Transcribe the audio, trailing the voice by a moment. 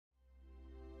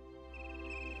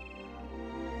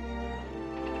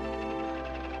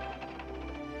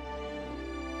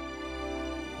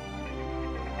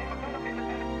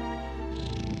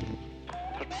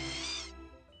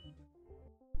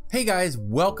Hey guys,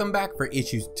 welcome back for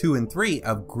issues 2 and 3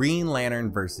 of Green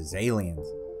Lantern vs. Aliens.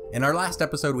 In our last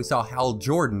episode we saw Hal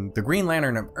Jordan, the Green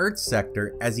Lantern of Earth's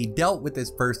sector, as he dealt with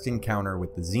his first encounter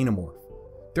with the Xenomorph.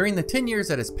 During the 10 years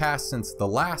that has passed since the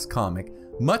last comic,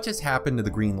 much has happened to the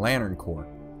Green Lantern Corps.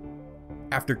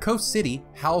 After Coast City,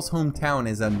 Hal's hometown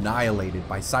is annihilated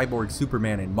by Cyborg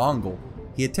Superman and Mongol.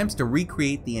 He attempts to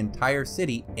recreate the entire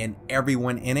city and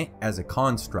everyone in it as a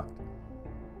construct.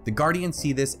 The Guardians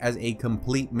see this as a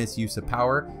complete misuse of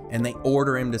power, and they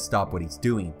order him to stop what he's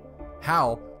doing.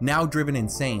 Hal, now driven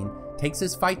insane, takes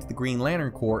his fight to the Green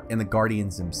Lantern Corps and the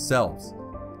Guardians themselves.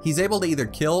 He's able to either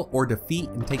kill or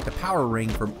defeat and take the power ring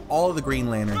from all of the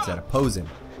Green Lanterns that oppose him,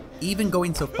 even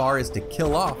going so far as to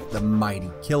kill off the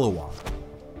mighty Kilowatt.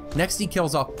 Next, he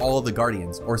kills off all of the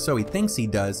Guardians, or so he thinks he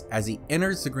does, as he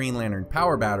enters the Green Lantern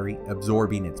power battery,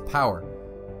 absorbing its power,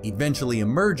 eventually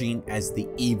emerging as the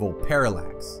evil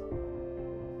Parallax.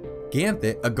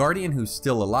 Ganthet, a Guardian who's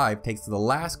still alive, takes the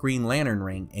last Green Lantern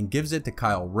ring and gives it to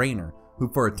Kyle Rayner, who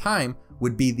for a time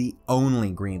would be the only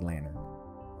Green Lantern.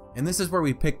 And this is where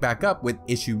we pick back up with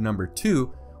issue number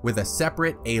 2 with a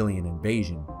separate alien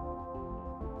invasion.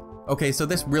 Okay, so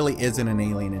this really isn't an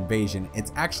alien invasion,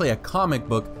 it's actually a comic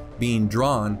book being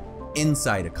drawn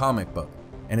inside a comic book,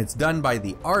 and it's done by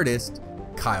the artist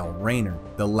Kyle Rayner,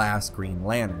 the last Green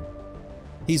Lantern.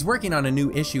 He's working on a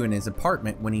new issue in his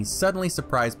apartment when he's suddenly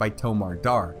surprised by Tomar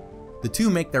Dar. The two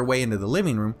make their way into the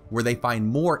living room where they find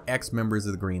more ex-members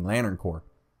of the Green Lantern Corps.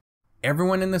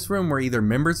 Everyone in this room were either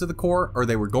members of the Corps or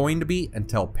they were going to be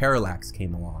until Parallax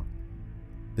came along.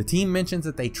 The team mentions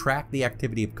that they tracked the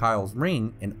activity of Kyle's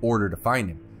ring in order to find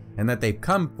him, and that they've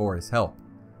come for his help.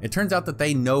 It turns out that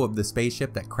they know of the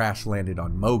spaceship that crash landed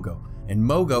on Mogo, and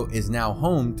Mogo is now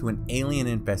home to an alien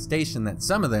infestation that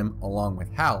some of them, along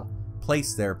with Hal,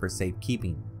 placed there for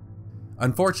safekeeping.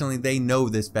 Unfortunately, they know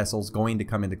this vessel's going to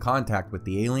come into contact with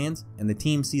the aliens, and the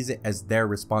team sees it as their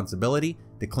responsibility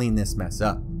to clean this mess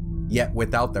up. Yet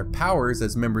without their powers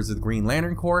as members of the Green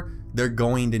Lantern Corps, they're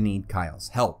going to need Kyle's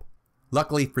help.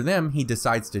 Luckily for them, he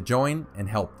decides to join and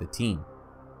help the team.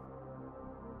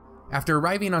 After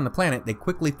arriving on the planet, they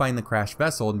quickly find the crashed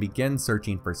vessel and begin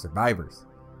searching for survivors.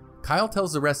 Kyle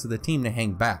tells the rest of the team to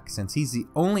hang back since he's the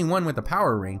only one with a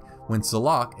power ring, when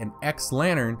Salak, an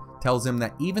ex-Lantern, tells him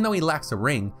that even though he lacks a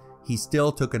ring, he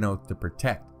still took an oath to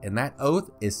protect, and that oath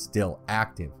is still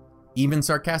active, even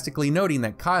sarcastically noting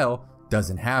that Kyle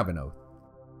doesn't have an oath.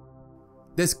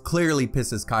 This clearly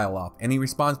pisses Kyle off, and he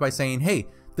responds by saying, "Hey,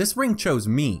 this ring chose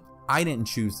me, I didn't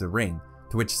choose the ring,"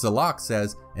 to which Salak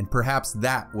says, and perhaps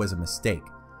that was a mistake.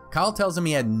 Kyle tells him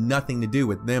he had nothing to do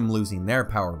with them losing their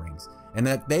power rings, and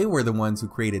that they were the ones who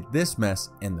created this mess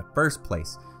in the first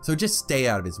place, so just stay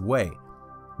out of his way,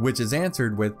 which is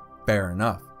answered with fair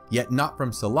enough, yet not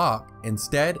from Salak.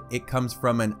 Instead, it comes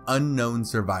from an unknown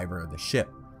survivor of the ship.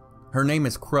 Her name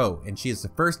is Crow, and she is the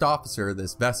first officer of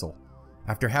this vessel.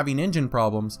 After having engine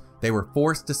problems, they were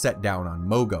forced to set down on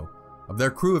Mogo. Of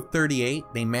their crew of 38,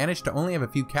 they managed to only have a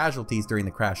few casualties during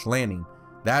the crash landing,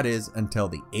 that is, until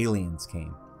the aliens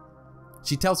came.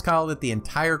 She tells Kyle that the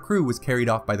entire crew was carried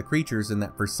off by the creatures and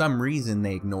that for some reason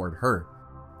they ignored her.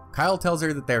 Kyle tells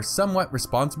her that they are somewhat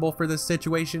responsible for this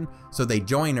situation, so they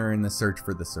join her in the search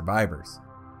for the survivors.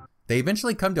 They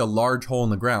eventually come to a large hole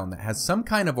in the ground that has some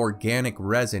kind of organic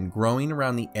resin growing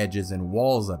around the edges and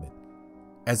walls of it.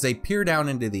 As they peer down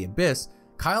into the abyss,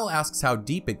 Kyle asks how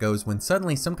deep it goes when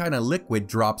suddenly some kind of liquid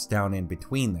drops down in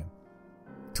between them.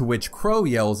 To which Crow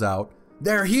yells out,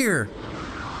 "They're here!"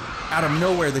 Out of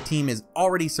nowhere, the team is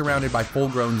already surrounded by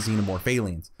full-grown xenomorph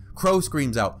aliens. Crow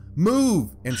screams out,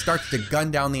 "Move!" and starts to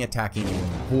gun down the attacking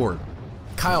alien horde.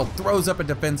 Kyle throws up a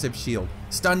defensive shield,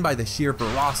 stunned by the sheer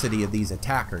ferocity of these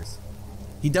attackers.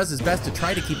 He does his best to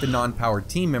try to keep the non-powered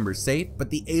team members safe, but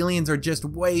the aliens are just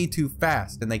way too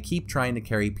fast and they keep trying to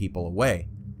carry people away.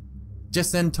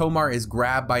 Just then, Tomar is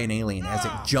grabbed by an alien as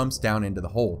it jumps down into the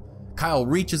hole. Kyle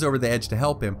reaches over the edge to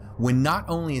help him, when not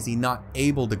only is he not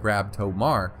able to grab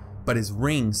Tomar, but his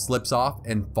ring slips off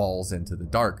and falls into the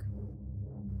dark.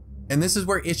 And this is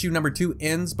where issue number 2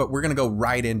 ends, but we're going to go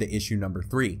right into issue number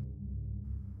 3.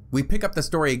 We pick up the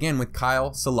story again with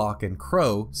Kyle, Salak, and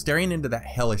Crow staring into that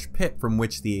hellish pit from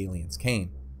which the aliens came.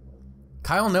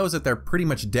 Kyle knows that they're pretty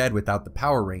much dead without the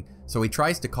power ring, so he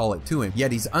tries to call it to him,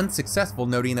 yet he's unsuccessful,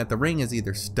 noting that the ring is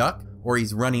either stuck or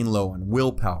he's running low on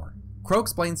willpower. Crow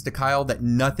explains to Kyle that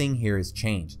nothing here has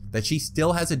changed, that she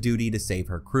still has a duty to save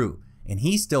her crew, and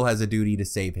he still has a duty to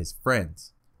save his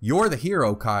friends. "You're the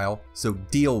hero, Kyle, so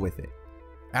deal with it."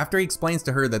 After he explains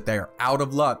to her that they are out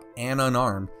of luck and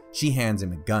unarmed, she hands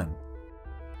him a gun.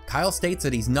 Kyle states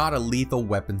that he's not a lethal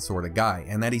weapon sort of guy,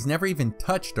 and that he's never even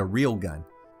touched a real gun.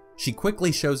 She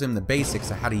quickly shows him the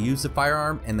basics of how to use the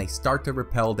firearm, and they start to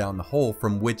rappel down the hole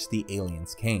from which the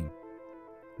aliens came.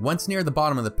 Once near the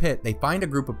bottom of the pit, they find a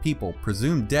group of people,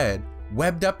 presumed dead,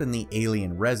 webbed up in the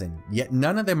alien resin, yet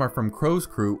none of them are from Crow's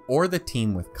crew or the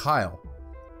team with Kyle.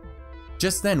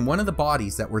 Just then, one of the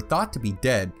bodies that were thought to be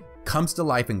dead comes to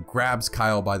life and grabs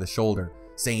Kyle by the shoulder,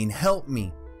 saying, "Help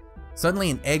me."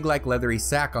 Suddenly, an egg-like leathery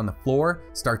sack on the floor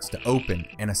starts to open,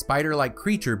 and a spider-like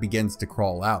creature begins to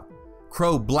crawl out.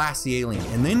 Crow blasts the alien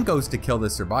and then goes to kill the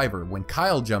survivor when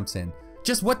Kyle jumps in.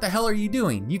 "Just what the hell are you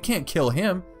doing? You can't kill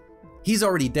him." "He's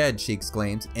already dead," she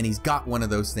exclaims, "and he's got one of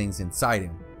those things inside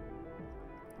him."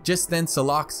 Just then,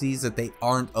 CO.AG sees that they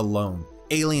aren't alone.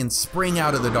 Aliens spring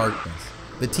out of the darkness.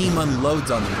 The team unloads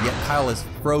on them, yet Kyle is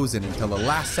frozen until the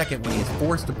last second when he is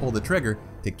forced to pull the trigger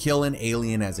to kill an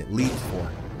alien as it leaps for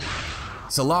him.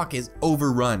 CO.AG is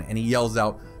overrun and he yells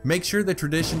out, "Make sure the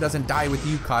tradition doesn't die with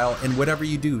you, Kyle, and whatever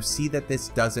you do, see that this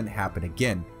doesn't happen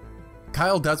again."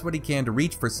 Kyle does what he can to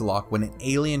reach for CO.AG when an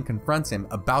alien confronts him,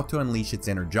 about to unleash its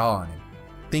inner jaw on him.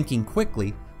 Thinking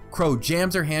quickly, Crow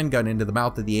jams her handgun into the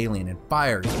mouth of the alien and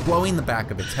fires, blowing the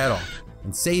back of its head off,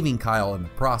 and saving Kyle in the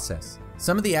process.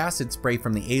 Some of the acid spray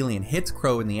from the alien hits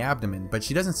Crow in the abdomen, but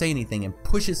she doesn't say anything and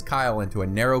pushes Kyle into a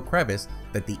narrow crevice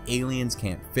that the aliens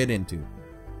can't fit into.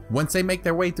 Once they make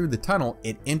their way through the tunnel,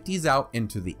 it empties out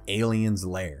into the aliens'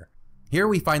 lair. Here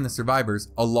we find the survivors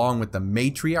along with the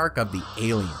matriarch of the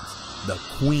aliens, the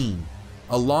Queen,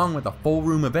 along with a full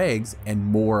room of eggs and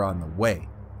more on the way.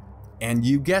 And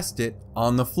you guessed it,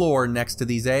 on the floor next to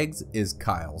these eggs is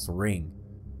Kyle's ring.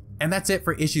 And that's it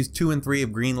for issues 2 and 3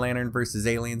 of Green Lantern vs.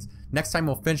 Aliens. Next time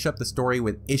we'll finish up the story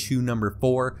with issue number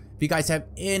 4. If you guys have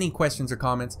any questions or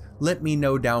comments, let me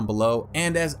know down below.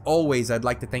 And as always, I'd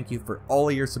like to thank you for all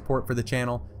of your support for the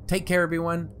channel. Take care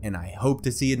everyone, and I hope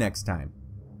to see you next time.